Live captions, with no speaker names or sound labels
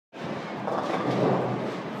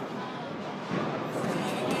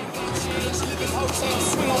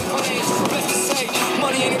hotels, swing on planes. Let's just say,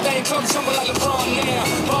 money anything comes jumble like LeBron now.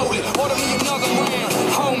 Bowling, order me another round.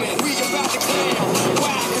 Homie, we about to clown.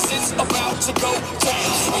 Why? 'Cause it's about to go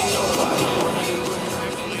down.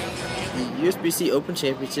 The USBC Open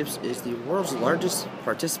Championships is the world's largest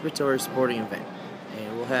participatory sporting event,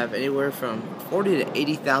 and we'll have anywhere from 40 to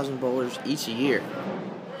 80,000 bowlers each year.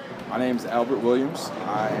 My name is Albert Williams.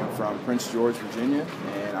 I am from Prince George, Virginia,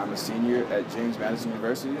 and I'm a senior at James Madison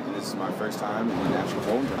University, and this is my first time in the National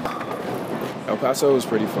Bowling Tournament. El Paso was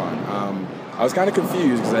pretty fun. I was kind of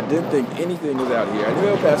confused because I didn't think anything was out here. I knew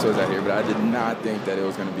El Paso was out here, but I did not think that it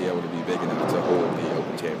was going to be able to be big enough to hold the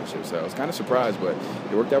Open Championship. So I was kind of surprised, but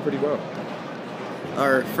it worked out pretty well.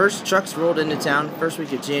 Our first trucks rolled into town first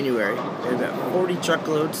week of January. There were about 40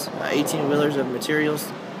 truckloads, 18-wheelers of materials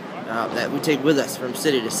that we take with us from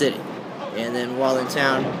city to city. And then while in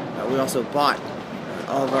town, we also bought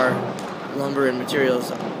all of our lumber and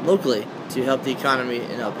materials locally to help the economy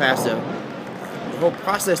in El Paso. The whole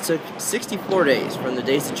process took 64 days from the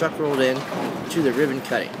days the truck rolled in to the ribbon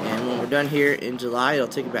cutting. And when we're done here in July, it'll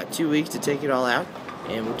take about 2 weeks to take it all out.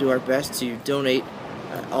 And we'll do our best to donate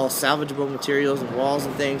all salvageable materials and walls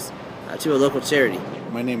and things to a local charity.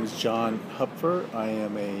 My name is John Hupfer. I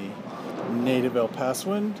am a native El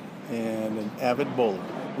Pasoan and an avid bowler.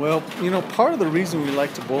 Well, part of the reason we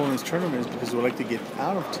like to bowl in this tournament is because we like to get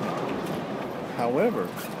out of town. However,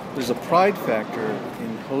 there's a pride factor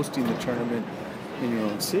in hosting the tournament in your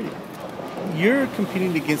own city. You're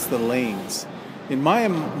competing against the lanes. In my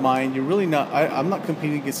mind, you're really not. I'm not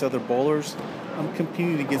competing against other bowlers. I'm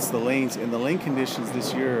competing against the lanes, and the lane conditions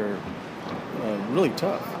this year are really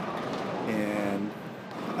tough. And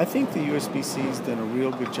I think the USBC's done a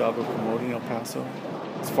real good job of promoting El Paso.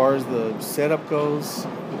 As far as the setup goes,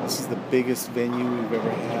 this is the biggest venue we've ever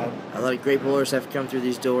had. A lot of great bowlers have come through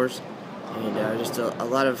these doors, and just a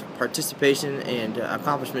lot of participation and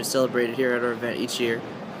accomplishments celebrated here at our event each year.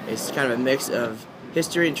 It's kind of a mix of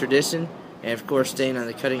history and tradition, and of course staying on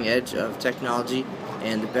the cutting edge of technology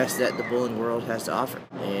and the best that the bowling world has to offer.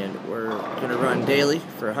 And we're going to run daily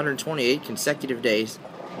for 128 consecutive days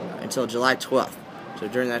until July 12th. So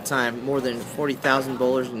during that time, more than 40,000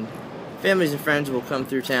 bowlers and families and friends will come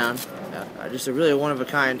through town. Just a really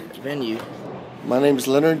one-of-a-kind venue. My name is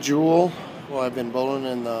Leonard Jewell. Well, I've been bowling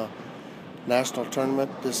in the national tournament.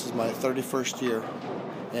 This is my 31st year.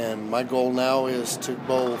 And my goal now is to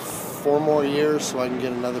bowl 4 more years so I can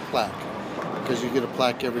get another plaque. Because you get a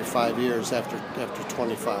plaque every 5 years after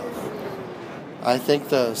 25. I think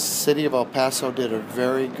the city of El Paso did a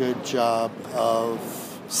very good job of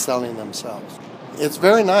selling themselves. It's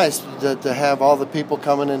very nice to have all the people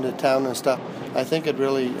coming into town and stuff. I think it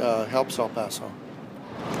really helps El Paso.